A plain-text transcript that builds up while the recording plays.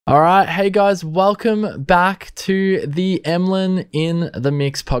All right, hey guys, welcome back to the Emlyn in the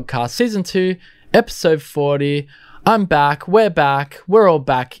Mix podcast, season 2, episode 40. I'm back, we're all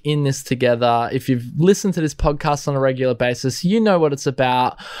back in this together. If you've listened to this podcast on a regular basis, you know what it's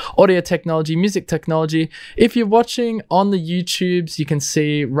about: audio technology, music technology. If you're watching on the YouTubes, you can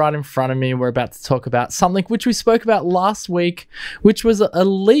see right in front of me, we're about to talk about something which we spoke about last week, which was a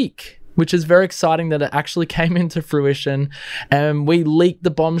leak. Which is very exciting that it actually came into fruition, and we leaked the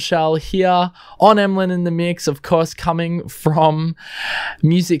bombshell here on Emlyn in the Mix, of course coming from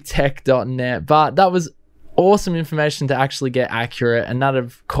musictech.net, but that was awesome information to actually get accurate, and that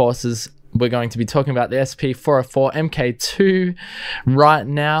of course is we're going to be talking about the SP404 MKII right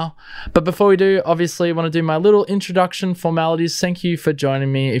now. But before we do, obviously I want to do my little introduction formalities. Thank you for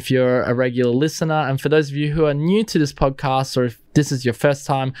joining me if you're a regular listener, and for those of you who are new to this podcast, or if this is your first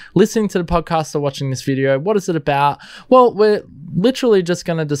time listening to the podcast or watching this video, what is it about? Well, we're literally just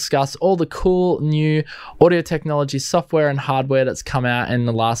going to discuss all the cool new audio technology software and hardware that's come out in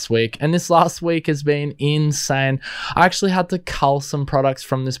the last week. And this last week has been insane. I actually had to cull some products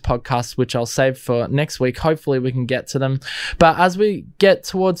from this podcast, which I'll save for next week. Hopefully we can get to them. But as we get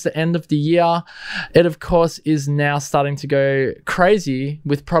towards the end of the year, it of course is now starting to go crazy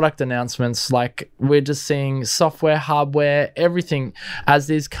with product announcements. Like, we're just seeing software, hardware, everything, as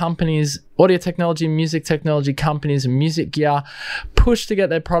these companies, audio technology, music technology companies, and music gear push to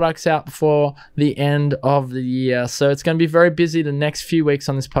get their products out before the end of the year. So it's going to be very busy the next few weeks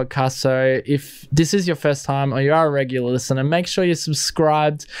on this podcast. So if this is your first time or you are a regular listener, make sure you're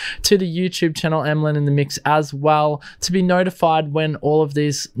subscribed to the YouTube channel Emlyn in the Mix as well to be notified when all of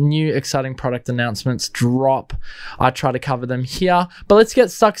these new exciting product announcements drop. I try to cover them here, but let's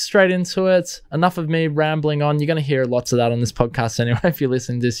get stuck straight into it. Enough of me rambling on. You're going to hear lots of that on this podcast anyway. If you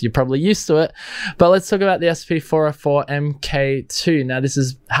listen to this, you're probably used to it. But let's talk about the SP404 MKII. Now, this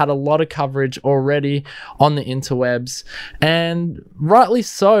has had a lot of coverage already on the interwebs, and rightly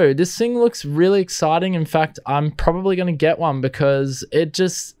so. This thing looks really exciting. In fact, I'm probably going to get one because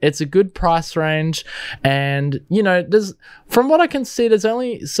it's a good price range, and you know, from what I can see, there's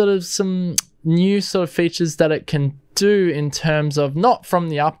only sort of some new sort of features that it can do in terms of, not from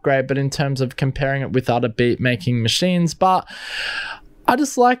the upgrade, but in terms of comparing it with other beat making machines. But I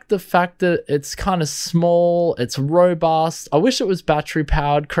just like the fact that it's kind of small, it's robust. I wish it was battery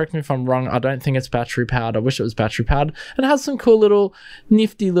powered. Correct me if I'm wrong. I don't think it's battery powered. I wish it was battery powered. And it has some cool little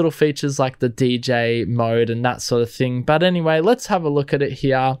nifty little features like the DJ mode and that sort of thing. But anyway, let's have a look at it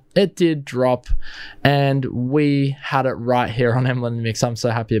here. It did drop and we had it right here on Emlyn in the Mix. I'm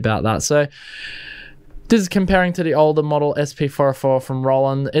so happy about that. So this is comparing to the older model SP404 from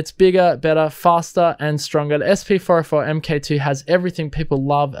Roland. It's bigger, better, faster, and stronger. The SP404 MKII has everything people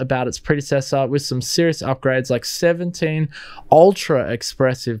love about its predecessor, with some serious upgrades like 17 ultra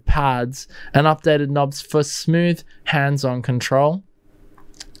expressive pads and updated knobs for smooth hands-on control.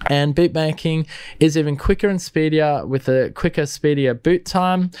 And beat making is even quicker and speedier, with a quicker, speedier boot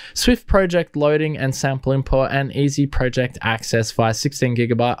time, swift project loading and sample import, and easy project access via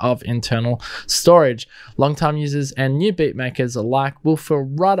 16GB of internal storage. Longtime users and new beat makers alike will feel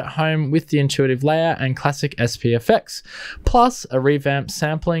right at home with the intuitive layout and classic SP effects, plus a revamped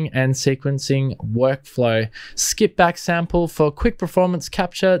sampling and sequencing workflow. Skip back sample for quick performance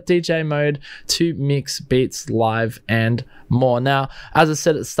capture, DJ mode to mix beats live, and more. Now, as I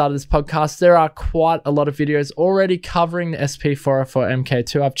said at the start of this podcast, there are quite a lot of videos already covering the SP404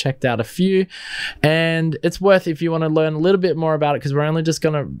 MKII. I've checked out a few, and it's worth, if you want to learn a little bit more about it, because we're only just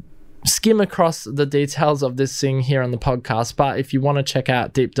going to skim across the details of this thing here on the podcast. But if you want to check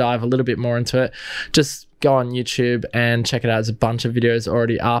out, deep dive a little bit more into it, just go on YouTube and check it out. There's a bunch of videos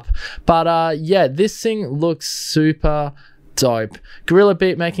already up. But yeah, this thing looks super dope. Guerrilla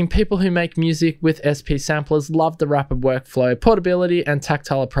beat making. People who make music with SP samplers love the rapid workflow, portability, and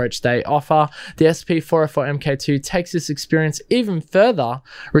tactile approach they offer. The SP404 MKII takes this experience even further,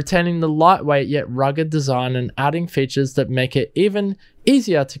 retaining the lightweight yet rugged design and adding features that make it even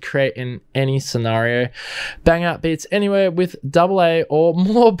easier to create in any scenario. Bang out beats anywhere with AA or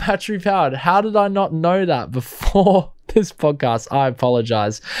more battery powered. How did I not know that before this podcast? I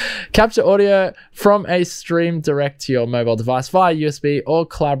apologize. Capture audio from a stream direct to your mobile device via USB, or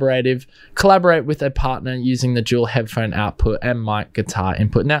collaborate with a partner using the dual headphone output and mic guitar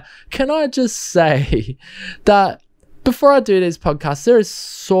input. Now, can I just say that before I do these podcasts, there is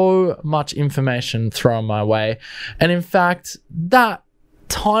so much information thrown my way, and in fact, that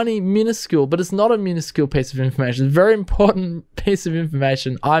tiny, minuscule, but it's not a minuscule piece of information, it's a very important piece of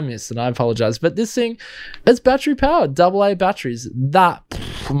information I missed, and I apologize. But this thing is battery powered, AA batteries. That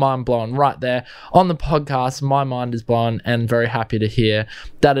mind blown right there on the podcast. My mind is blown, and very happy to hear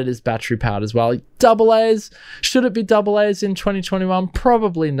that it is battery powered as well. Double A's, should it be double A's in 2021?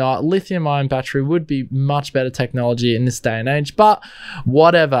 Probably not. Lithium ion battery would be much better technology in this day and age, but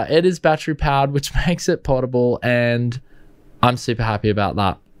whatever. It is battery powered, which makes it portable, and I'm super happy about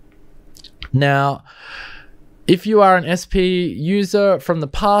that. Now, if you are an SP user from the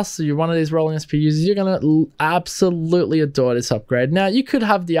past, so you're one of these Roland SP users, you're going to absolutely adore this upgrade. Now, you could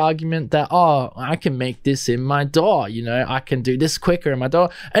have the argument that, oh, I can make this in my DAW, you know, I can do this quicker in my DAW.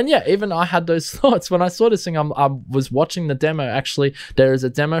 And yeah, even I had those thoughts when I saw this thing. I was watching the demo. Actually, there is a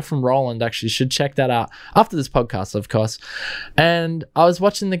demo from Roland. Actually, you should check that out after this podcast, of course. And I was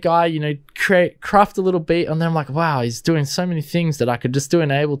watching the guy, you know, craft a little beat, and then I'm like, wow, he's doing so many things that I could just do in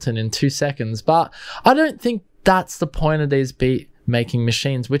Ableton in 2 seconds. But I don't think that's the point of these beat making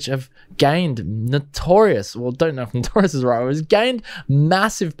machines, which have gained notorious, well, don't know if notorious is right, it was gained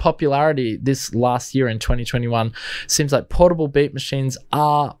massive popularity this last year in 2021. Seems like portable beat machines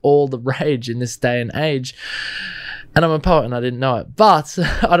are all the rage in this day and age. And I'm a poet and I didn't know it, but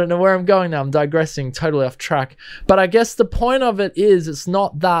I don't know where I'm going now. I'm digressing totally off track. But I guess the point of it is, it's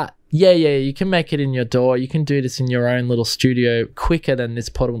not that, yeah, you can make it in your DAW. You can do this in your own little studio quicker than this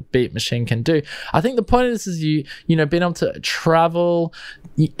portable beat machine can do. I think the point of this is you know, being able to travel.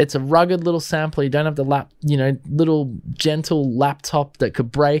 It's a rugged little sampler. You don't have the little gentle laptop that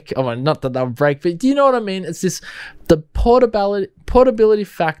could break. Oh, not that they'll break, but do you know what I mean? It's this, the portability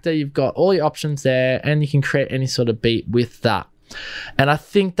factor. You've got all your options there, and you can create any sort of beat with that. And I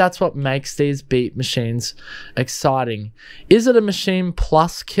think that's what makes these beat machines exciting. Is it a Machine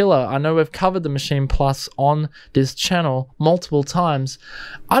Plus killer? I know we've covered the Machine Plus on this channel multiple times.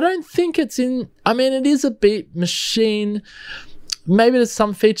 I don't think it's in, I mean, it is a beat machine. Maybe there's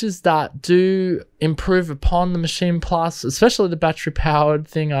some features that do improve upon the Machine Plus, especially the battery powered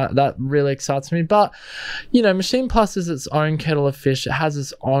thing. That really excites me. But, you know, Machine Plus is its own kettle of fish. It has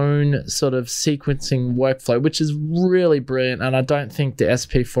its own sort of sequencing workflow, which is really brilliant. And I don't think the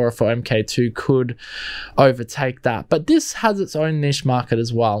SP404 MKII could overtake that. But this has its own niche market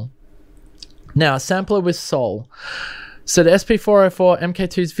as well. Now, a sampler with soul. So the SP404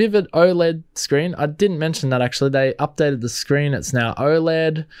 MKII's Vivid OLED screen, I didn't mention that actually, they updated the screen. It's now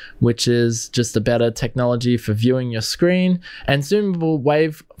OLED, which is just a better technology for viewing your screen. And zoomable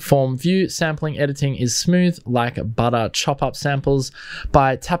waveform view sampling editing is smooth like butter. Chop up samples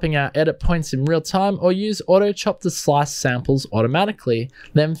by tapping out edit points in real time, or use auto chop to slice samples automatically.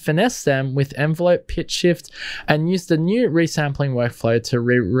 Then finesse them with envelope pitch shift, and use the new resampling workflow to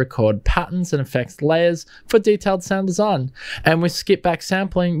re-record patterns and effects layers for detailed sound design. And with skip back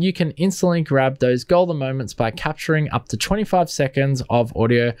sampling, you can instantly grab those golden moments by capturing up to 25 seconds of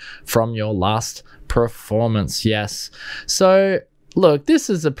audio from your last performance. Yes. So look, this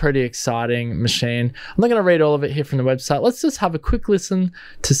is a pretty exciting machine. I'm not going to read all of it here from the website. Let's just have a quick listen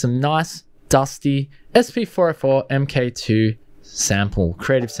to some nice, dusty SP404 MKII sample,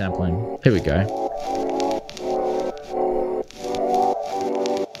 creative sampling. Here we go.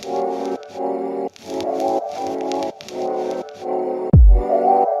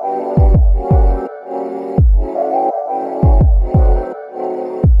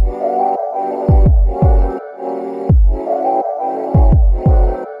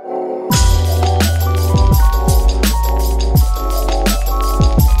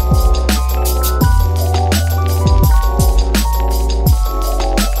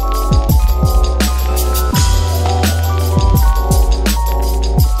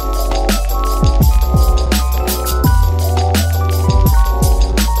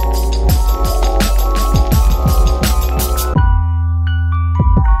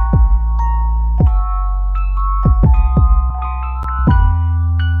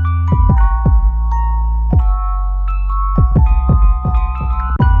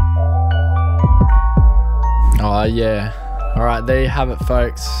 Yeah. All right, there you have it,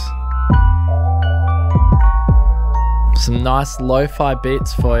 folks. Some nice lo-fi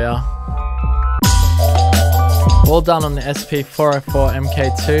beats for you. All done on the SP404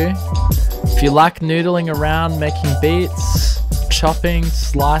 MKII. If you like noodling around, making beats, chopping,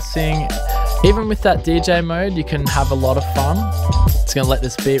 slicing, even with that DJ mode, you can have a lot of fun. It's gonna let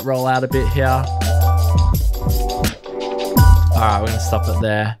this beat roll out a bit here. All right, we're gonna stop it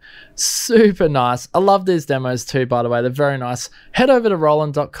there. Super nice. I love these demos too, by the way. They're very nice. Head over to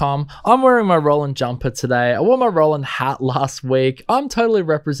Roland.com. I'm wearing my Roland jumper today. I wore my Roland hat last week. I'm totally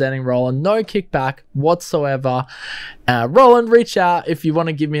representing Roland. No kickback whatsoever. Roland, reach out if you want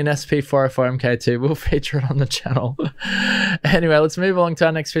to give me an SP404 MKII. We'll feature it on the channel. Anyway, let's move along to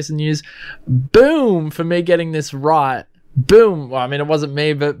our next piece of news. Boom! For me getting this right. boom. Well, I mean, it wasn't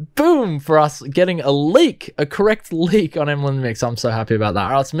me, but boom for us getting a leak, a correct leak on Emlyn Mix. I'm so happy about that. All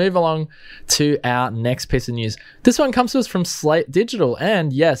right, let's move along to our next piece of news. This one comes to us from Slate Digital.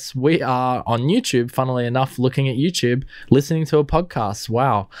 And yes, we are on YouTube, funnily enough, looking at YouTube, listening to a podcast.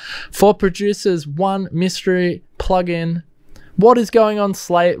 Wow. 4 producers, 1 mystery plugin. What is going on,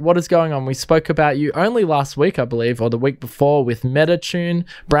 Slate? What is going on? We spoke about you only last week, I believe, or the week before with MetaTune,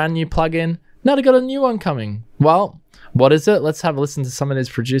 brand new plugin. Now they got a new one coming. Well, what is it? Let's have a listen to some of these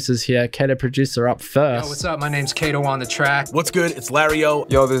producers here. Kato producer up first. Yo, what's up? My name's Kato on the track. What's good? It's Larry-O.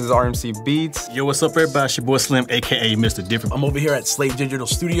 Yo, this is RMC Beats. Yo, what's up, everybody? It's your boy Slim, aka Mr. Different. I'm over here at Slate Digital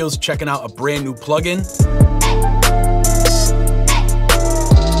Studios checking out a brand new plugin.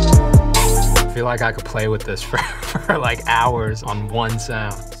 I feel like I could play with this for like hours on one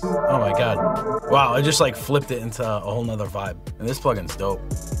sound. Oh my God. Wow, I just like flipped it into a whole nother vibe. And this plugin's dope.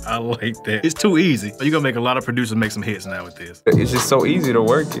 I like that. It's too easy. You're gonna make a lot of producers make some hits now with this. It's just so easy to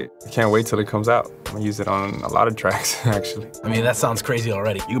work it. I can't wait till it comes out. I'm gonna use it on a lot of tracks, actually. I mean, that sounds crazy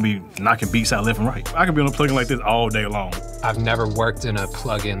already. You could be knocking beats out left and right. I could be on a plugin like this all day long. I've never worked in a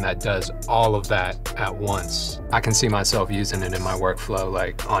plugin that does all of that at once. I can see myself using it in my workflow,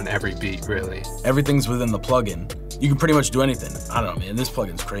 like on every beat, really. Everything's within the plugin. You can pretty much do anything. I don't know, man. This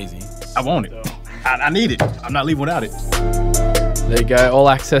plugin's crazy. I want it. I need it. I'm not leaving without it. There you go, all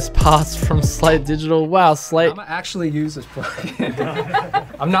access pass from Slate Digital. Wow, Slate. I'm gonna actually use this plugin.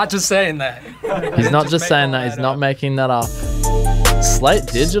 I'm not just saying that. He's not just saying that. He's not making that up. Slate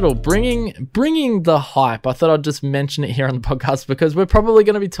Digital, bringing the hype. I thought I'd just mention it here on the podcast because we're probably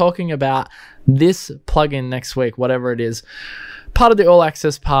going to be talking about this plugin next week, whatever it is. Part of the all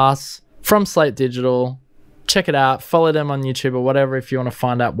access pass from Slate Digital. Check it out, follow them on YouTube or whatever if you want to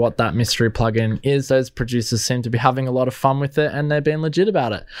find out what that mystery plugin is. Those producers seem to be having a lot of fun with it and they're being legit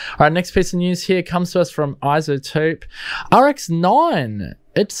about it. All right, next piece of news here comes to us from iZotope. RX9,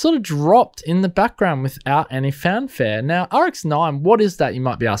 it sort of dropped in the background without any fanfare. Now, RX9, what is that, you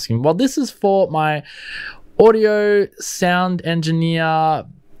might be asking? Well, this is for my audio sound engineer,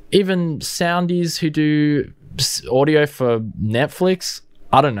 even soundies who do audio for Netflix,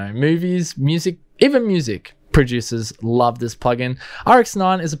 I don't know, movies, music, even music producers love this plugin.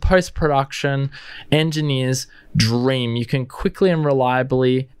 RX9 is a post-production engineer's dream. You can quickly and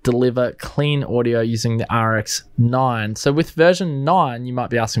reliably deliver clean audio using the RX9. So with version 9, you might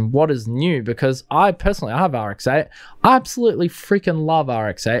be asking, what is new? Because I personally, I have RX8. I absolutely freaking love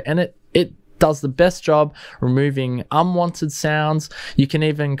RX8, and it does the best job removing unwanted sounds. You can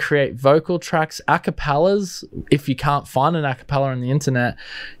even create vocal tracks, acapellas. If you can't find an acapella on the internet,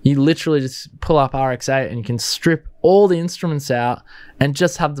 you literally just pull up RX8 and you can strip all the instruments out and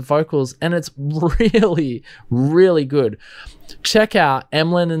just have the vocals, and it's really, really good. Check out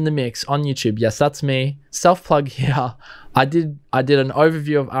Emlyn in the Mix on YouTube. Yes, that's me. Self-plug here. I did an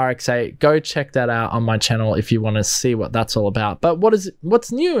overview of RX8. Go check that out on my channel if you want to see what that's all about. But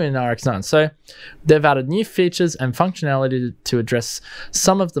what's new in RX9? So they've added new features and functionality to address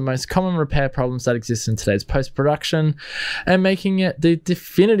some of the most common repair problems that exist in today's post-production and making it the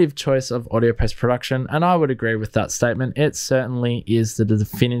definitive choice of audio post-production. And I would agree with that statement. It certainly is the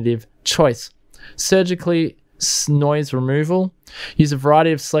definitive choice. Surgically noise removal. Use a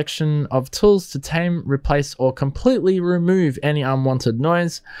variety of selection of tools to tame, replace, or completely remove any unwanted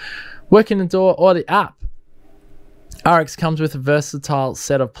noise. Work in the DAW or the app. RX comes with a versatile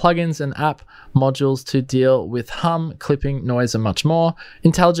set of plugins and app modules to deal with hum, clipping, noise, and much more.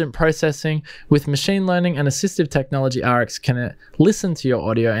 Intelligent processing. With machine learning and assistive technology, RX can listen to your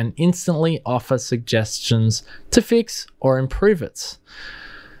audio and instantly offer suggestions to fix or improve it.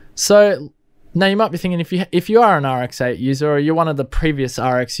 So now you might be thinking, if you are an RX8 user or you're one of the previous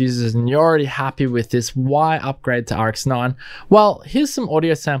RX users and you're already happy with this, why upgrade to RX9? Well, here's some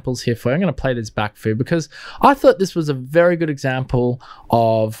audio samples here for you. I'm going to play this back for you because I thought this was a very good example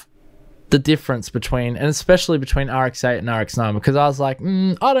of the difference between, and especially between RX8 and RX9, because I was like,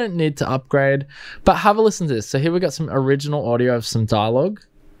 I don't need to upgrade, but have a listen to this. So here we got some original audio of some dialogue.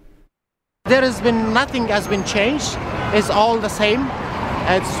 Nothing has been changed. It's all the same.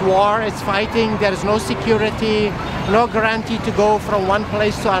 It's war, it's fighting, there is no security, no guarantee to go from one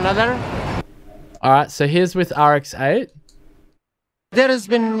place to another. All right, so here's with RX8.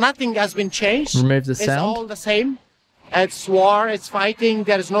 Nothing has been changed. Remove the sound. It's all the same. It's war, it's fighting,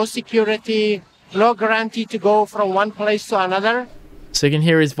 there is no security, no guarantee to go from one place to another. So you can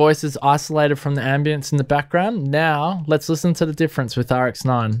hear his voice is isolated from the ambience in the background. Now, let's listen to the difference with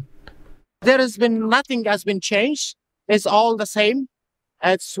RX9. Nothing has been changed. It's all the same.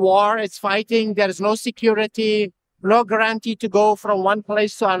 It's war, it's fighting, there is no security, no guarantee to go from one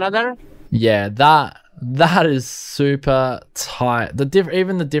place to another. Yeah, that That is super tight.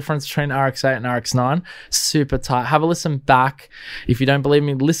 Even the difference between RX8 and RX9, super tight. Have a listen back. If you don't believe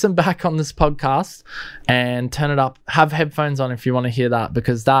me, listen back on this podcast and turn it up. Have headphones on if you want to hear that,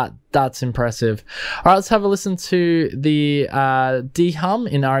 because that's impressive. All right, let's have a listen to the de-hum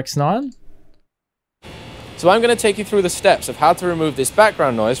in RX9. So I'm going to take you through the steps of how to remove this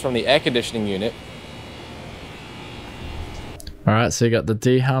background noise from the air conditioning unit. All right, so you got the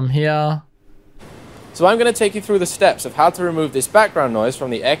de-hum here. So I'm going to take you through the steps of how to remove this background noise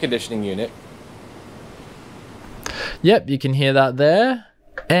from the air conditioning unit. Yep, you can hear that there.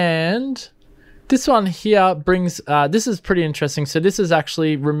 And this one here brings, this is pretty interesting. So this is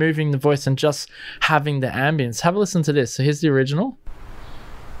actually removing the voice and just having the ambience. Have a listen to this. So here's the original.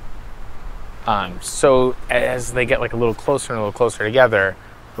 So as they get like a little closer and a little closer together,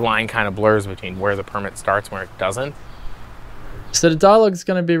 the line kind of blurs between where the permit starts and where it doesn't. So the dialogue is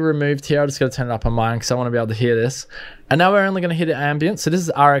going to be removed here. I'm just going to turn it up on mine because I want to be able to hear this. And now we're only going to hear the ambience. So this is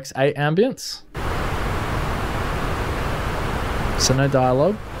RX8 ambience. So no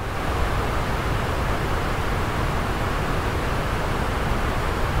dialogue.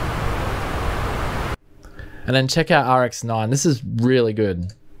 And then check out RX9. This is really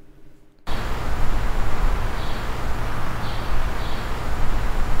good.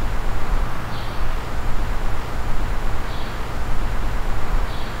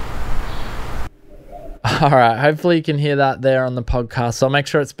 All right, hopefully you can hear that there on the podcast. So I'll make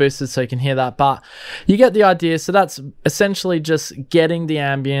sure it's boosted so you can hear that, but you get the idea. So that's essentially just getting the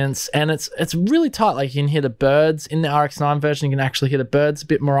ambience, and it's really tight. Like you can hear the birds in the RX9 version. You can actually hear the birds a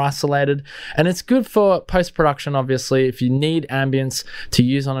bit more isolated, and it's good for post-production. Obviously, if you need ambience to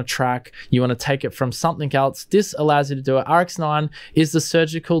use on a track, you want to take it from something else, this allows you to do it. RX9 is the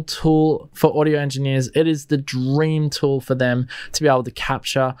surgical tool for audio engineers. It is the dream tool for them to be able to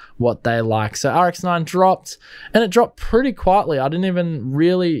capture what they like. So RX9 dropped, and it dropped pretty quietly. I don't even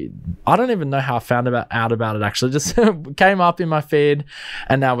know how I found out about it actually. Just came up in my feed,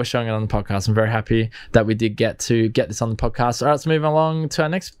 and now we're showing it on the podcast. I'm very happy that we did get this on the podcast. All right, let's move along to our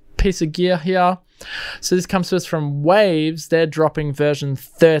next piece of gear here. So this comes to us from Waves. They're dropping version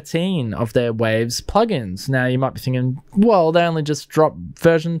 13 of their Waves plugins. Now you might be thinking, well, they only just dropped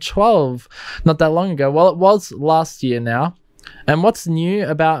version 12 not that long ago. Well, it was last year now. And what's new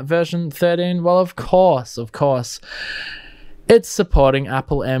about version 13? Well, of course, it's supporting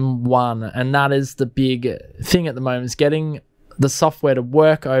Apple M1, and that is the big thing at the moment, is getting the software to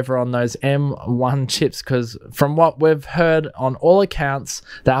work over on those M1 chips, because from what we've heard on all accounts,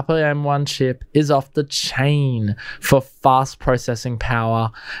 the Apple M1 chip is off the chain for fast processing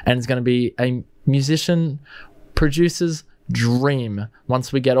power, and it's going to be a musician producer's dream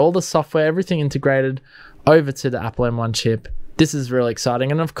once we get all the software, everything integrated over to the Apple M1 chip. This is really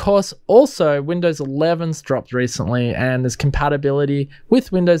exciting. And of course, also Windows 11's dropped recently, and there's compatibility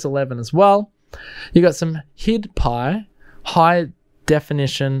with Windows 11 as well. You got some HidPy, high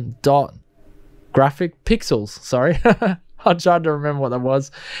definition dot graphic pixels. Sorry. I tried to remember what that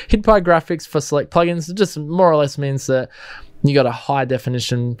was. HidPy graphics for select plugins. It just more or less means that you got a high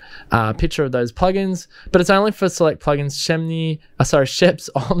definition picture of those plugins, but it's only for select plugins: Shep's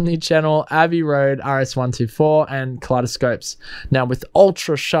Omnichannel, Abbey Road, RS124, and Kaleidoscopes. Now with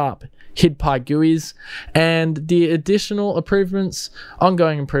ultra sharp HidPy GUIs and the additional improvements,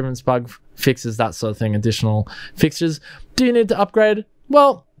 ongoing improvements, bug fixes, that sort of thing, additional fixtures. Do you need to upgrade?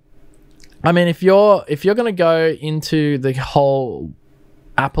 Well, I mean, if you're going to go into the whole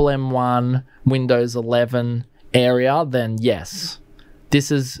Apple M1, Windows 11 area, then yes,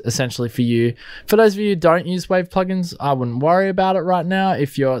 this is essentially for you. For those of you who don't use Wave plugins, I wouldn't worry about it right now.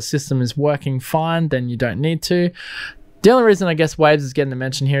 If your system is working fine, then you don't need to. The only reason I guess Waves is getting the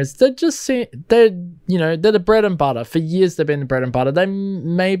mention here is they're the bread and butter. For years they've been the bread and butter. They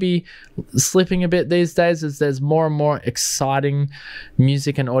may be slipping a bit these days as there's more and more exciting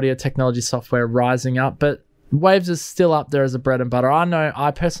music and audio technology software rising up, but Waves is still up there as a bread and butter. I know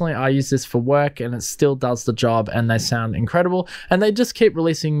I use this for work, and it still does the job, and they sound incredible, and they just keep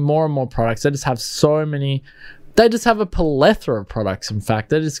releasing more and more products. They just have they just have a plethora of products. In fact,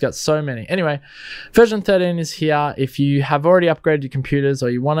 they just got so many. Anyway, version 13 is here. If you have already upgraded your computers, or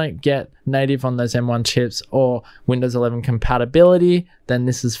you want to get native on those M1 chips or Windows 11 compatibility, then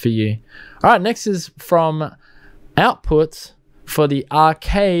this is for you. All right, next is from Output for the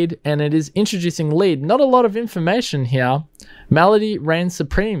arcade, and it is introducing lead. Not a lot of information here. Melody reigns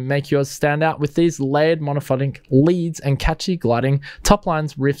supreme. Make yours stand out with these layered monophonic leads and catchy gliding top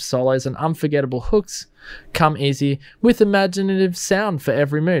lines, riff solos, and unforgettable hooks. Come easy with imaginative sound for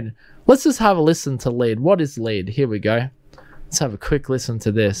every mood. Let's just have a listen to lead. What is lead? Here we go. Let's have a quick listen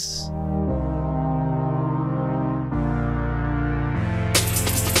to this.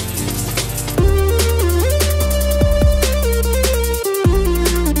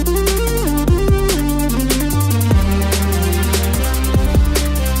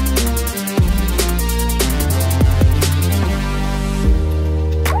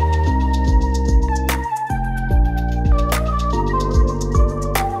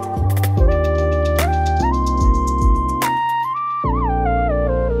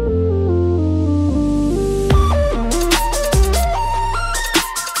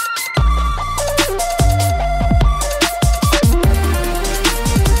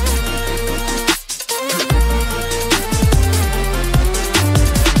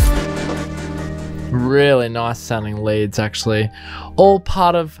 nice sounding leads actually. All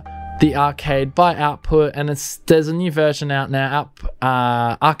part of the Arcade by Output, and there's a new version out now.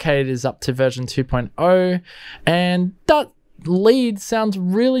 Arcade is up to version 2.0, and that lead sounds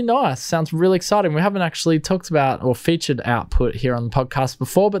really nice, sounds really exciting. We haven't actually talked about or featured Output here on the podcast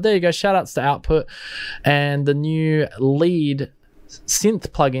before, but there you go. Shout outs to Output and the new lead synth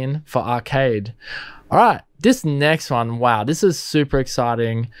plugin for Arcade. All right, this next one, wow, this is super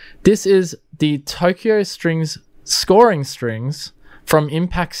exciting. This is the Tokyo Strings scoring strings from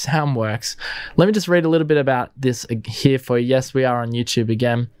Impact Soundworks. Let me just read a little bit about this here for you. Yes, we are on YouTube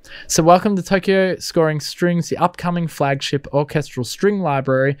again. So welcome to Tokyo Scoring Strings, the upcoming flagship orchestral string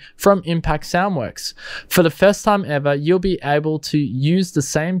library from Impact Soundworks. For the first time ever, you'll be able to use the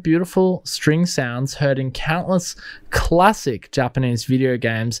same beautiful string sounds heard in countless classic Japanese video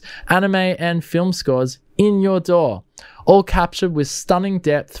games, anime, and film scores in your DAW, all captured with stunning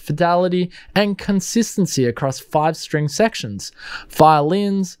depth, fidelity, and consistency across 5 string sections: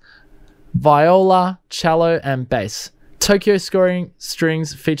 violins, viola, cello, and bass. Tokyo Scoring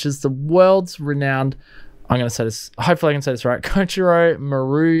Strings features the world's renowned, I'm going to say this, hopefully I can say this right, Koichiro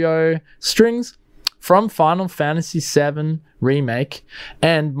Maruyo strings from Final Fantasy VII Remake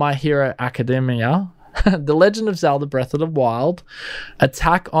and My Hero Academia, The Legend of Zelda Breath of the Wild,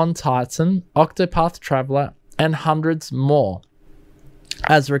 Attack on Titan, Octopath Traveler, and hundreds more.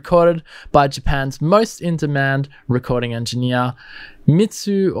 As recorded by Japan's most in-demand recording engineer,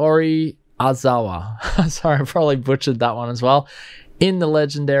 Mitsuori Azawa. Sorry, I probably butchered that one as well. In the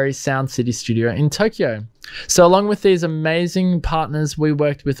legendary Sound City studio in Tokyo. So along with these amazing partners, we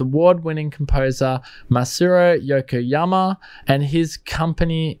worked with award-winning composer Masuro Yokoyama and his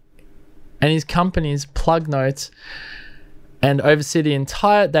company's Plug Notes, and they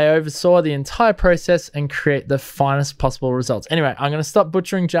oversaw the entire process and create the finest possible results. Anyway, I'm going to stop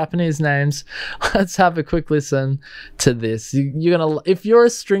butchering Japanese names. Let's have a quick listen to this. If you're a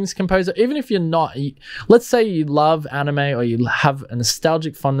strings composer, even if you're not, let's say you love anime or you have a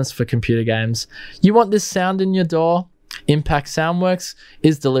nostalgic fondness for computer games, you want this sound in your DAW, Impact Soundworks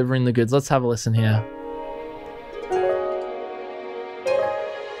is delivering the goods. Let's have a listen here.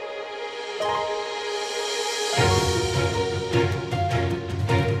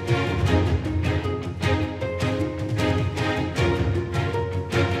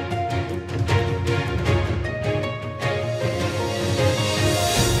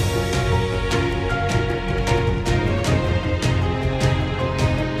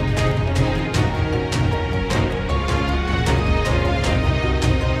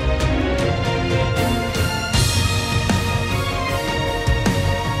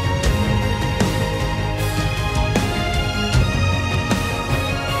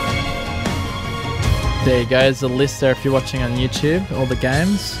 There you go, there's a list there if you're watching on YouTube, all the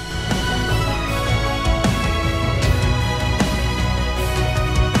games.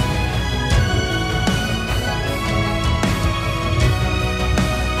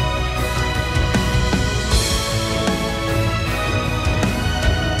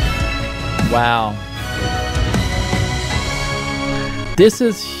 Wow. This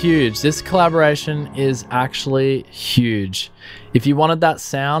is huge. This collaboration is actually huge. If you wanted that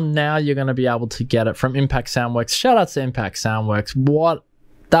sound, now you're going to be able to get it from Impact Soundworks. Shout out to Impact Soundworks.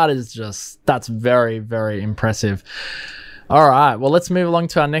 That's very, very impressive. All right, well, let's move along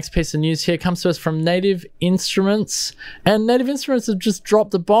to our next piece of news here. It comes to us from Native Instruments. And Native Instruments have just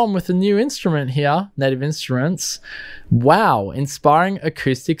dropped a bomb with a new instrument here. Native Instruments. Wow, inspiring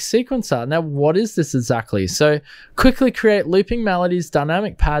acoustic sequencer. Now, what is this exactly? So, quickly create looping melodies,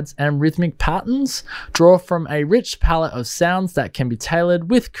 dynamic pads, and rhythmic patterns. Draw from a rich palette of sounds that can be tailored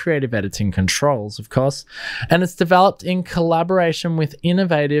with creative editing controls, of course. And it's developed in collaboration with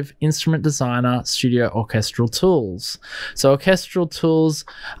innovative instrument designer Studio Orchestral Tools. So orchestral tools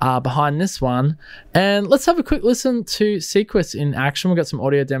are behind this one. And let's have a quick listen to Sequis in action. We've got some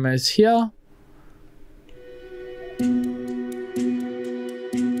audio demos here.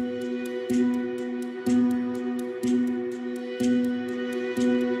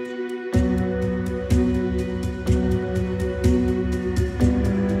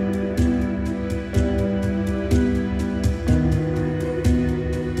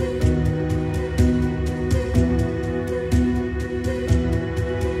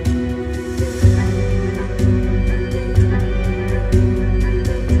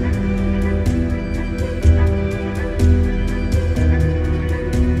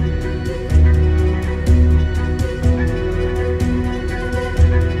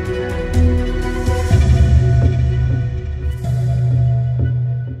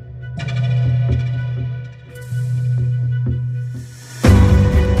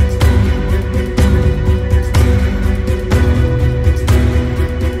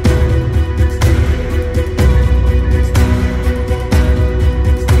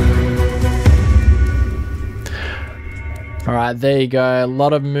 All right, there you go. A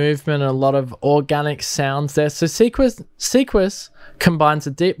lot of movement, a lot of organic sounds there. So Sequis combines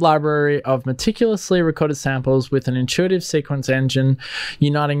a deep library of meticulously recorded samples with an intuitive sequence engine,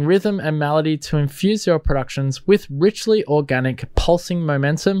 uniting rhythm and melody to infuse your productions with richly organic pulsing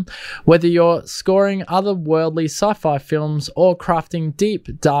momentum. Whether you're scoring otherworldly sci-fi films or crafting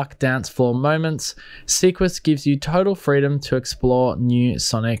deep, dark dance floor moments, Sequis gives you total freedom to explore new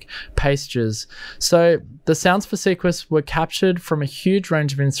sonic pastures. So the sounds for Sequis were captured from a huge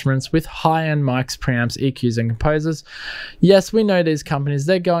range of instruments with high-end mics, preamps, EQs, and composers. Yes, we know these companies,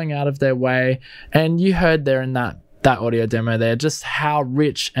 they're going out of their way, and you heard there in that audio demo there just how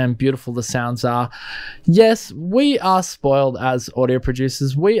rich and beautiful the sounds are. Yes, we are spoiled as audio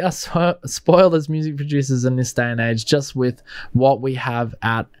producers. We are spoiled as music producers in this day and age just with what we have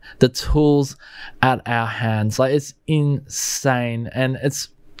at the tools at our hands. Like, it's insane, and it's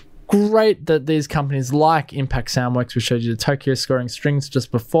great that these companies like Impact Soundworks, we showed you the Tokyo scoring strings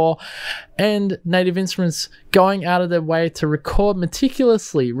just before, and Native Instruments going out of their way to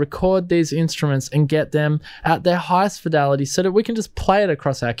meticulously record these instruments and get them at their highest fidelity so that we can just play it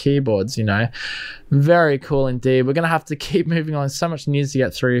across our keyboards, you know. Very cool indeed. We're going to have to keep moving on. So much news to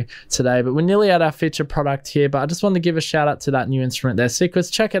get through today, but we're nearly at our feature product here. But I just wanted to give a shout out to that new instrument there,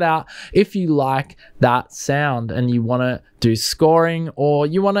 Sequis. Check it out if you like that sound and you want to do scoring or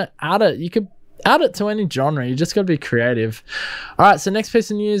you want to add it. You could add it to any genre. You just got to be creative. All right, so next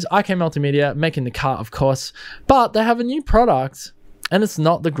piece of news, IK Multimedia making the cut, of course, but they have a new product. And it's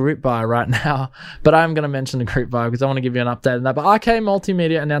not the group buy right now, but I'm going to mention the group buy because I want to give you an update on that. But IK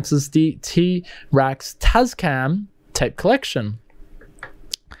Multimedia announces the T-Rex Tascam tape collection.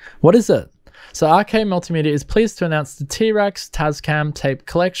 What is it? So IK Multimedia is pleased to announce the T-Rex Tascam tape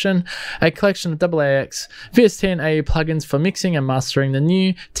collection, a collection of AAX VST and AU plugins for mixing and mastering. The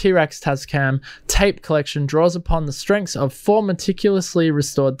new T-Rex Tascam tape collection draws upon the strengths of 4 meticulously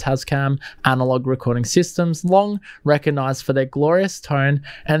restored Tascam analog recording systems, long recognized for their glorious tone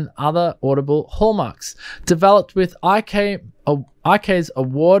and other audible hallmarks. Developed with IK's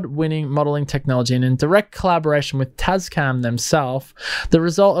award-winning modeling technology and in direct collaboration with Tascam themselves, the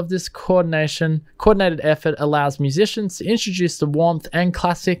result of this coordinated effort allows musicians to introduce the warmth and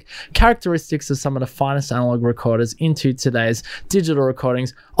classic characteristics of some of the finest analog recorders into today's digital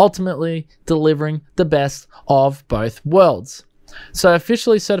recordings, ultimately delivering the best of both worlds. So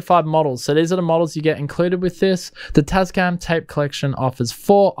officially certified models. So these are the models you get included with this. The Tascam tape collection offers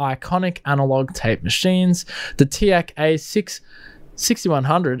 4 iconic analog tape machines. The TAC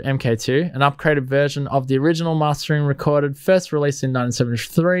A6100 MKII, an upgraded version of the original mastering recorded, first released in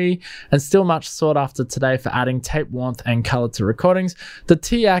 1973 and still much sought after today for adding tape warmth and color to recordings. The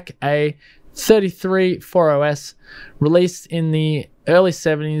TAC A334OS, released in the early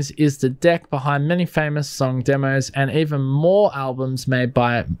 70s, is the deck behind many famous song demos and even more albums made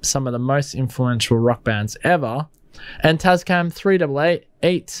by some of the most influential rock bands ever. And Tascam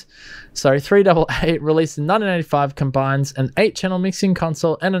 388, released in 1985, combines an 8-channel mixing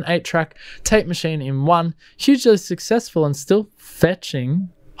console and an 8-track tape machine in one. Hugely successful and still fetching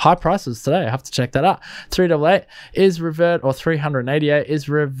high prices today. I have to check that out. 388 is revered, or 388 is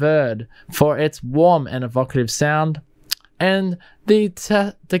revered for its warm and evocative sound. And the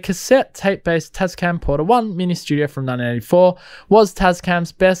cassette tape-based Tascam Porta 1 mini studio from 1984 was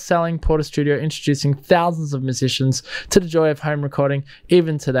Tascam's best-selling Porta studio, introducing thousands of musicians to the joy of home recording.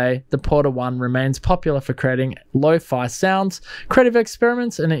 Even today, the Porta 1 remains popular for creating lo-fi sounds, creative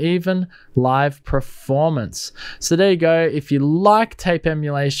experiments, and even live performance. So there you go. If you like tape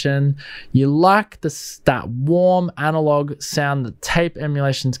emulation, you like that warm analog sound that tape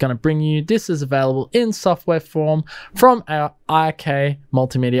emulation is going to bring you, this is available in software form from our IK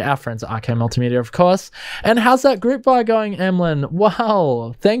Multimedia, our friends at IK Multimedia, of course. And how's that group buy going, Emlyn?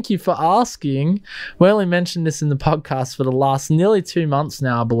 Well, thank you for asking. We only mentioned this in the podcast for the last nearly 2 months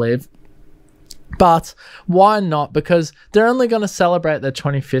now, I believe. But why not? Because they're only going to celebrate their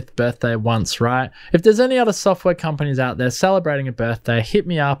 25th birthday once, right? If there's any other software companies out there celebrating a birthday, hit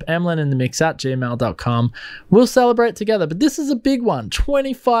me up, emlyninthemix@gmail.com. We'll celebrate together. But this is a big one.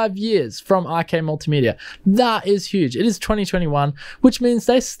 25 years from IK Multimedia. That is huge. It is 2021, which means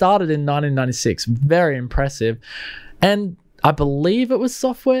they started in 1996. Very impressive. And I believe it was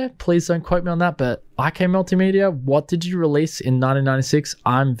software. Please don't quote me on that, but IK Multimedia, what did you release in 1996?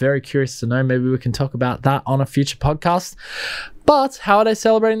 I'm very curious to know. Maybe we can talk about that on a future podcast. But how are they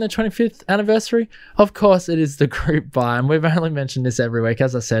celebrating their 25th anniversary? Of course, it is the group buy, and we've only mentioned this every week,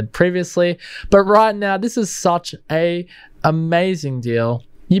 as I said previously. But right now, this is such a amazing deal.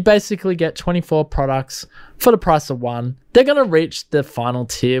 you basically get 24 products for the price of one. They're going to reach the final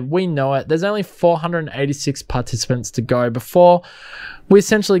tier. We know it. There's only 486 participants to go before we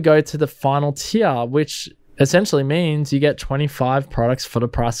essentially go to the final tier, which essentially means you get 25 products for the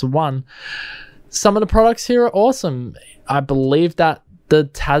price of one. Some of the products here are awesome. I believe that the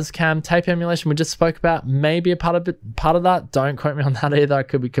Tascam tape emulation we just spoke about may be a part of that. Don't quote me on that either. I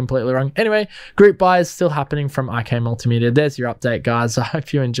could be completely wrong. Anyway, group buy is still happening from IK Multimedia. There's your update, guys. I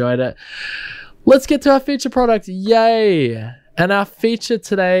hope you enjoyed it. Let's get to our feature product. Yay! And our feature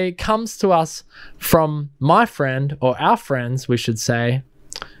today comes to us from my friend, or our friends, we should say,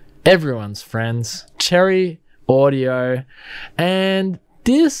 everyone's friends, Cherry Audio. And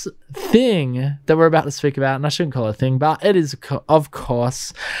this thing that we're about to speak about, and I shouldn't call it a thing, but it is, of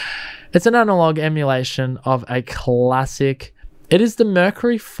course, it's an analog emulation of a classic. It is the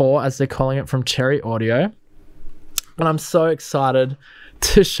Mercury 4, as they're calling it, from Cherry Audio. And I'm so excited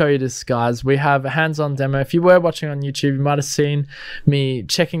to show you this, guys. We have a hands-on demo. If you were watching on YouTube, you might have seen me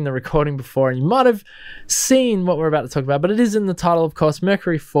checking the recording before, and you might have seen what we're about to talk about, but it is in the title, of course,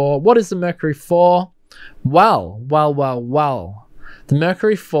 Mercury 4. What is the Mercury 4? Well. The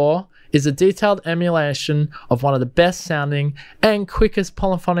Mercury 4 is a detailed emulation of one of the best sounding and quickest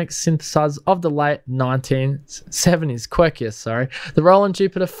polyphonic synthesizers of the late 1970s, the Roland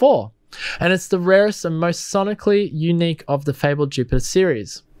Jupiter 4. And it's the rarest and most sonically unique of the fabled Jupiter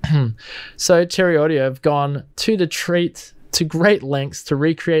series. So Cherry Audio have gone to great lengths to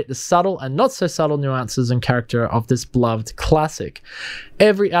recreate the subtle and not so subtle nuances and character of this beloved classic.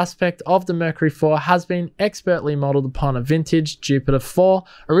 Every aspect of the Mercury 4 has been expertly modeled upon a vintage Jupiter 4,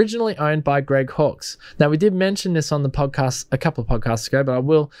 originally owned by Greg Hawkes. Now, we did mention this on the podcast a couple of podcasts ago, but I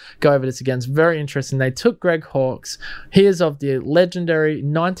will go over this again. It's very interesting. They took Greg Hawkes. He is of the legendary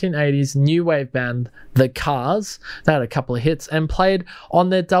 1980s new wave band, The Cars. They had a couple of hits and played on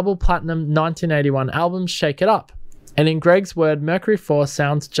their double platinum 1981 album, Shake It Up. And in Greg's word, Mercury 4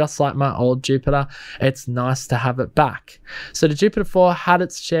 sounds just like my old Jupiter. It's nice to have it back. So the Jupiter 4 had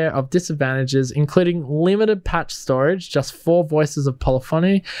its share of disadvantages, including limited patch storage, just 4 voices of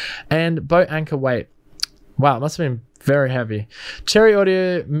polyphony, and boat anchor weight. Wow, it must have been very heavy. Cherry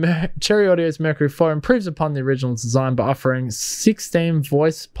Audio's Mercury 4 improves upon the original design by offering 16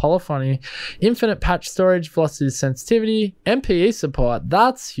 voice polyphony, infinite patch storage, velocity sensitivity, MPE support.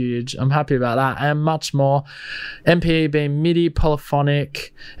 That's huge. I'm happy about that. And much more. MPE being MIDI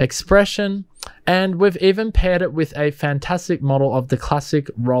polyphonic expression. And we've even paired it with a fantastic model of the classic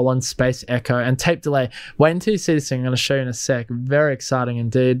Roland Space Echo and tape delay. Wait until you see this thing. I'm going to show you in a sec. Very exciting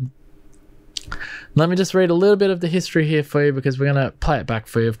indeed. Let me just read a little bit of the history here for you, because we're going to play it back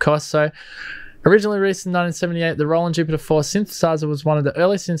for you, of course. So, originally released in 1978, the Roland Jupiter 4 synthesizer was one of the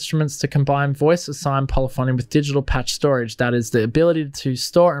earliest instruments to combine voice-assigned polyphony with digital patch storage. That is, the ability to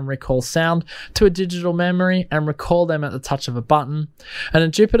store and recall sound to a digital memory and recall them at the touch of a button. And the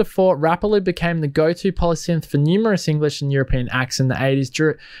Jupiter 4 rapidly became the go-to polysynth for numerous English and European acts in the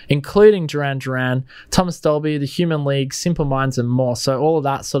 80s, including Duran Duran, Thomas Dolby, The Human League, Simple Minds, and more. So all of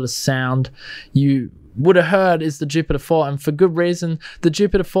that sort of sound you would have heard is the Jupiter 4, and for good reason. The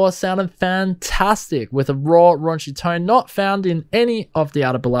Jupiter 4 sounded fantastic with a raw, raunchy tone not found in any of the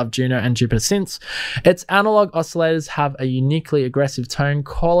other beloved Juno and Jupiter synths. Its analog oscillators have a uniquely aggressive tone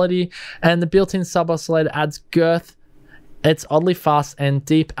quality, and the built-in sub-oscillator adds girth. Its oddly fast and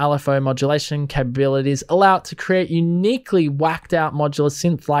deep LFO modulation capabilities allow it to create uniquely whacked out modular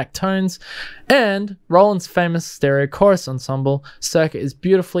synth-like tones, and Roland's famous stereo chorus ensemble circuit is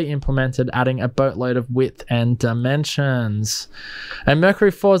beautifully implemented, adding a boatload of width and dimensions. And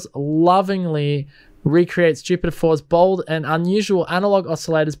Mercury 4's lovingly recreates Jupiter 4's bold and unusual analog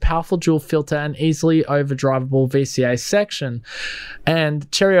oscillators, powerful dual filter, and easily overdrivable VCA section.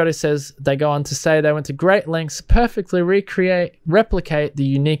 And Cherry Audio says, they go on to say they went to great lengths to perfectly replicate the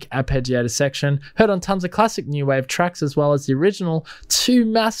unique arpeggiator section, heard on tons of classic new wave tracks, as well as the original 2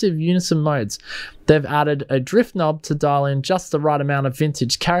 massive unison modes. They've added a drift knob to dial in just the right amount of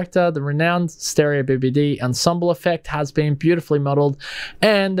vintage character. The renowned stereo BBD ensemble effect has been beautifully modeled,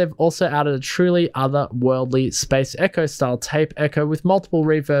 and they've also added a truly otherworldly Space Echo style tape echo with multiple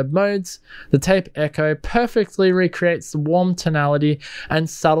reverb modes. The tape echo perfectly recreates the warm tonality and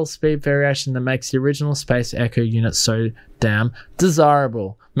subtle speed variation that makes the original Space Echo unit so damn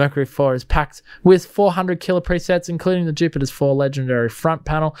desirable. Mercury 4 is packed with 400 killer presets, including the Jupiter's 4 legendary front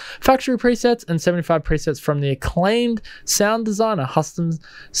panel, factory presets, and 75 presets from the acclaimed sound designer Huston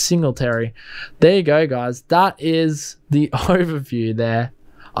Singletary. There you go, guys. That is the overview there.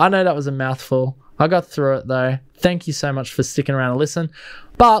 I know that was a mouthful. I got through it though. Thank you so much for sticking around to listen.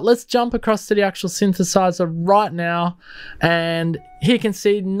 But let's jump across to the actual synthesizer right now. And here you can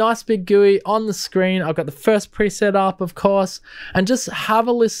see nice big GUI on the screen. I've got the first preset up, of course, and just have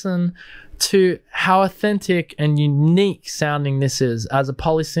a listen to how authentic and unique sounding this is. As a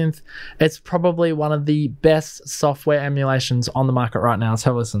polysynth, it's probably one of the best software emulations on the market right now. Let's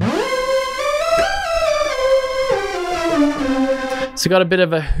have a listen. So got a bit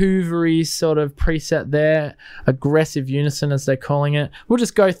of a hoovery sort of preset there, aggressive unison as they're calling it. We'll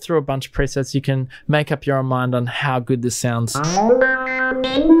just go through a bunch of presets. You can make up your own mind on how good this sounds.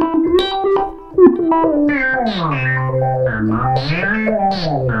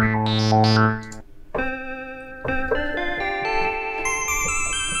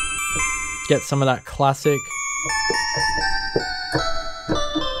 Get some of that classic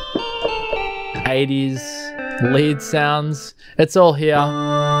 80s lead sounds. It's all here.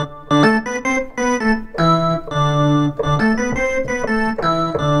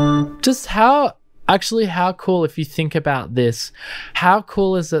 Just how cool, if you think about this, how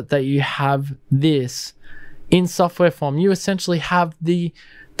cool is it that you have this in software form? You essentially have the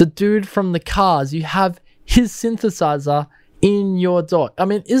dude from the Cars, you have his synthesizer in your DAW. I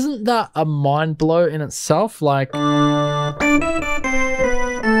mean, isn't that a mind blow in itself? Like,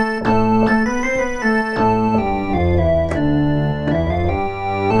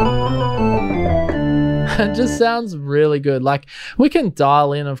 it just sounds really good. Like, we can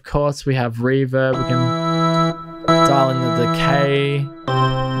dial in, of course, we have reverb, we can dial in the decay.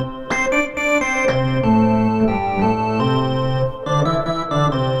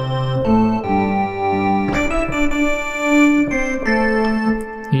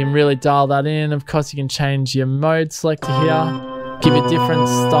 You can really dial that in. Of course, you can change your mode selector here, give it different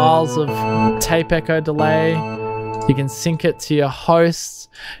styles of tape echo delay. You can sync it to your hosts.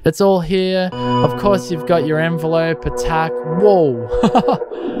 It's all here. Of course, you've got your envelope, attack. Whoa.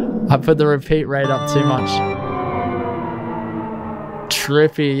 I put the repeat rate up too much.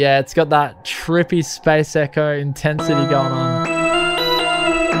 Trippy. Yeah, it's got that trippy space echo intensity going on.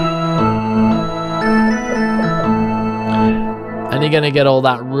 And you're going to get all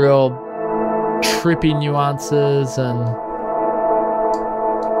that real trippy nuances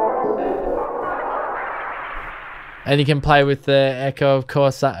and you can play with the echo, of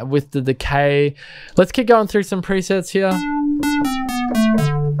course, with the decay. Let's keep going through some presets here.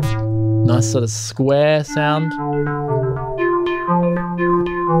 Nice sort of square sound.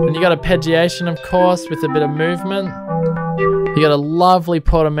 And you got arpeggiation, of course, with a bit of movement. You got a lovely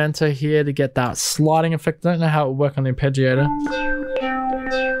portamento here to get that sliding effect. I don't know how it will work on the arpeggiator.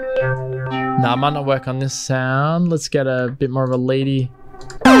 No, it might not work on this sound. Let's get a bit more of a leady.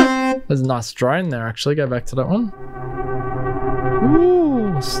 There's a nice drone there, actually. Go back to that one.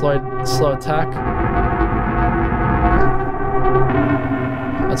 Ooh, slow attack.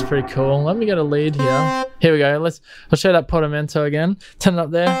 That's pretty cool. Let me get a lead here. Here we go. I'll show that portamento again. Turn it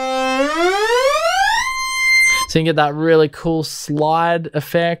up there. So you can get that really cool slide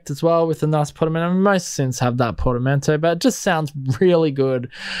effect as well with a nice portamento. Most synths have that portamento, but it just sounds really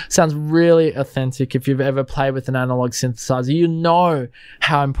good. Sounds really authentic. If you've ever played with an analog synthesizer, you know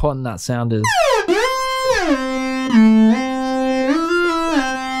how important that sound is.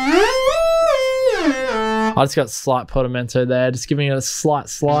 I just got slight portamento there, just giving it a slight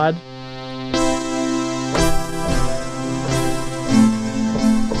slide.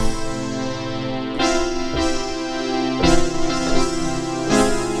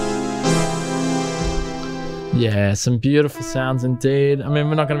 Yeah, some beautiful sounds indeed. I mean,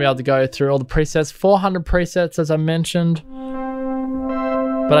 we're not going to be able to go through all the presets. 400 presets, as I mentioned.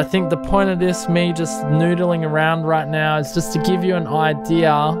 But I think the point of this, me just noodling around right now, is just to give you an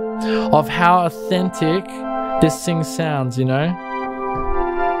idea of how authentic this thing sounds, you know?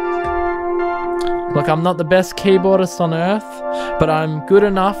 Look, I'm not the best keyboardist on earth, but I'm good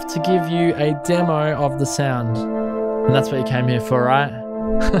enough to give you a demo of the sound. And that's what you came here for, right?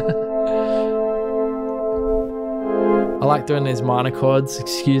 I like doing these minor chords.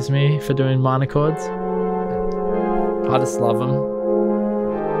 Excuse me for doing minor chords. I just love them.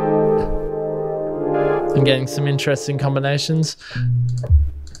 And getting some interesting combinations.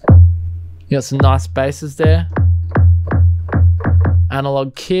 You got some nice basses there.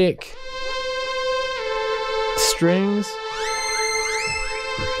 Analog kick. Strings.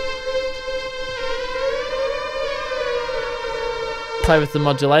 Play with the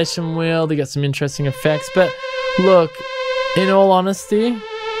modulation wheel to get some interesting effects. But look, in all honesty,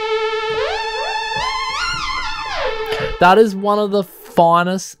 that is one of the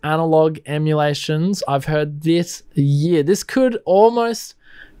finest analog emulations I've heard this year. This could almost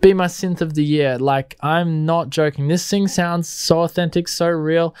be my synth of the year. Like, I'm not joking. This thing sounds so authentic, so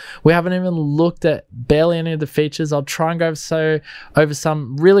real. We haven't even looked at barely any of the features. I'll try and go over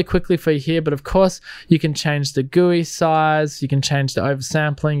some really quickly for you here, but of course you can change the GUI size, you can change the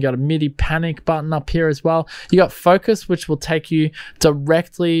oversampling, you got a MIDI panic button up here as well. You got focus, which will take you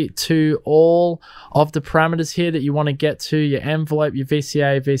directly to all of the parameters here that you want to get to, your envelope, your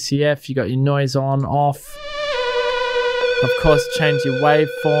VCA, VCF, you got your noise on, off. Of course, change your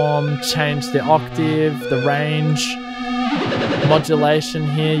waveform, change the octave, the range, modulation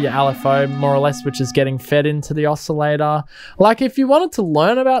here, your LFO more or less, which is getting fed into the oscillator. Like, if you wanted to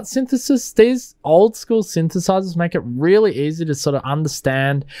learn about synthesis, these old school synthesizers make it really easy to sort of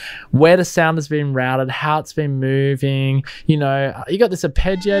understand where the sound has been routed, how it's been moving. You know, you got this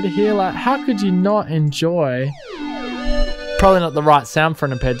arpeggiator here. Like, how could you not enjoy? Probably not the right sound for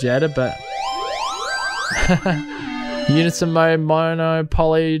an arpeggiator, but unison mode, mono,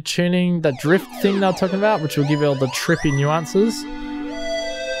 poly tuning, that drift thing they're talking about, which will give you all the trippy nuances.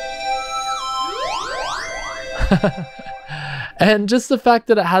 And just the fact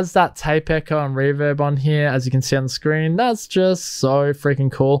that it has that tape echo and reverb on here, as you can see on the screen, that's just so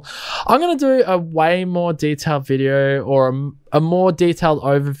freaking cool. I'm going to do a way more detailed video, or a more detailed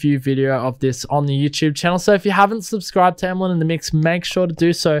overview video of this on the YouTube channel. So if you haven't subscribed to Emlyn in the Mix, make sure to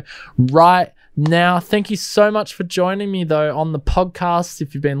do so right now. Thank you so much for joining me though on the podcast.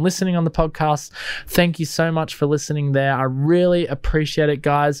 If you've been listening on the podcast, thank you so much for listening there. I really appreciate it,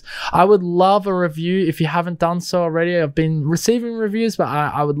 guys. I would love a review if you haven't done so already. I've been receiving reviews, but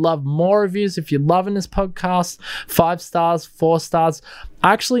I would love more reviews. If you're loving this podcast, 5 stars, 4 stars.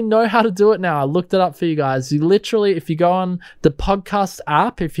 I actually know how to do it now. I looked it up for you guys. You literally, if you go on the podcast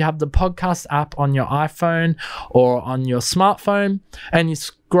app, if you have the podcast app on your iPhone or on your smartphone, and you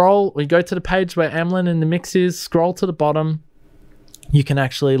scroll, or you go to the page where Emlyn in the Mix is, scroll to the bottom, you can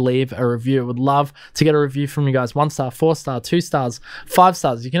actually leave a review. I would love to get a review from you guys. 1 star, 4 star, 2 stars, 5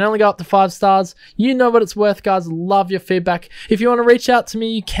 stars. You can only go up to 5 stars. You know what it's worth, guys. Love your feedback. If you want to reach out to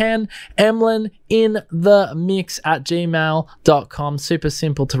me, you can. emlyninthemix@gmail.com. Super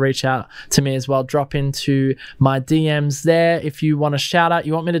simple to reach out to me as well. Drop into my DMs there if you want a shout out.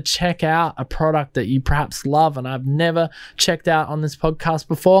 You want me to check out a product that you perhaps love and I've never checked out on this podcast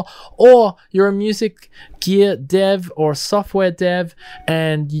before, or you're a music gear dev or software dev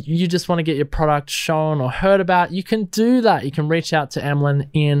and you just want to get your product shown or heard about, you can do that. You can reach out to Emlyn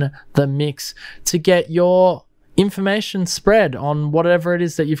in the Mix to get your information spread on whatever it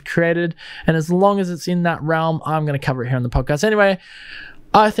is that you've created, and as long as it's in that realm, I'm going to cover it here on the podcast. Anyway,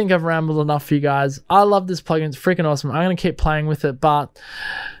 I think I've rambled enough for you guys. I love this plugin. It's freaking awesome. I'm going to keep playing with it, but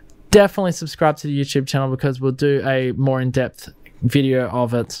definitely subscribe to the YouTube channel because we'll do a more in-depth video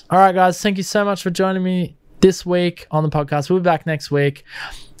of it. All right, guys, thank you so much for joining me this week on the podcast. We'll be back next week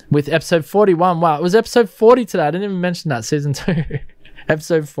with episode 41. Wow, it was episode 40 today. I didn't even mention that, season 2.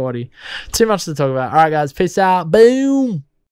 Episode 40. Too much to talk about. All right, guys, peace out. Boom.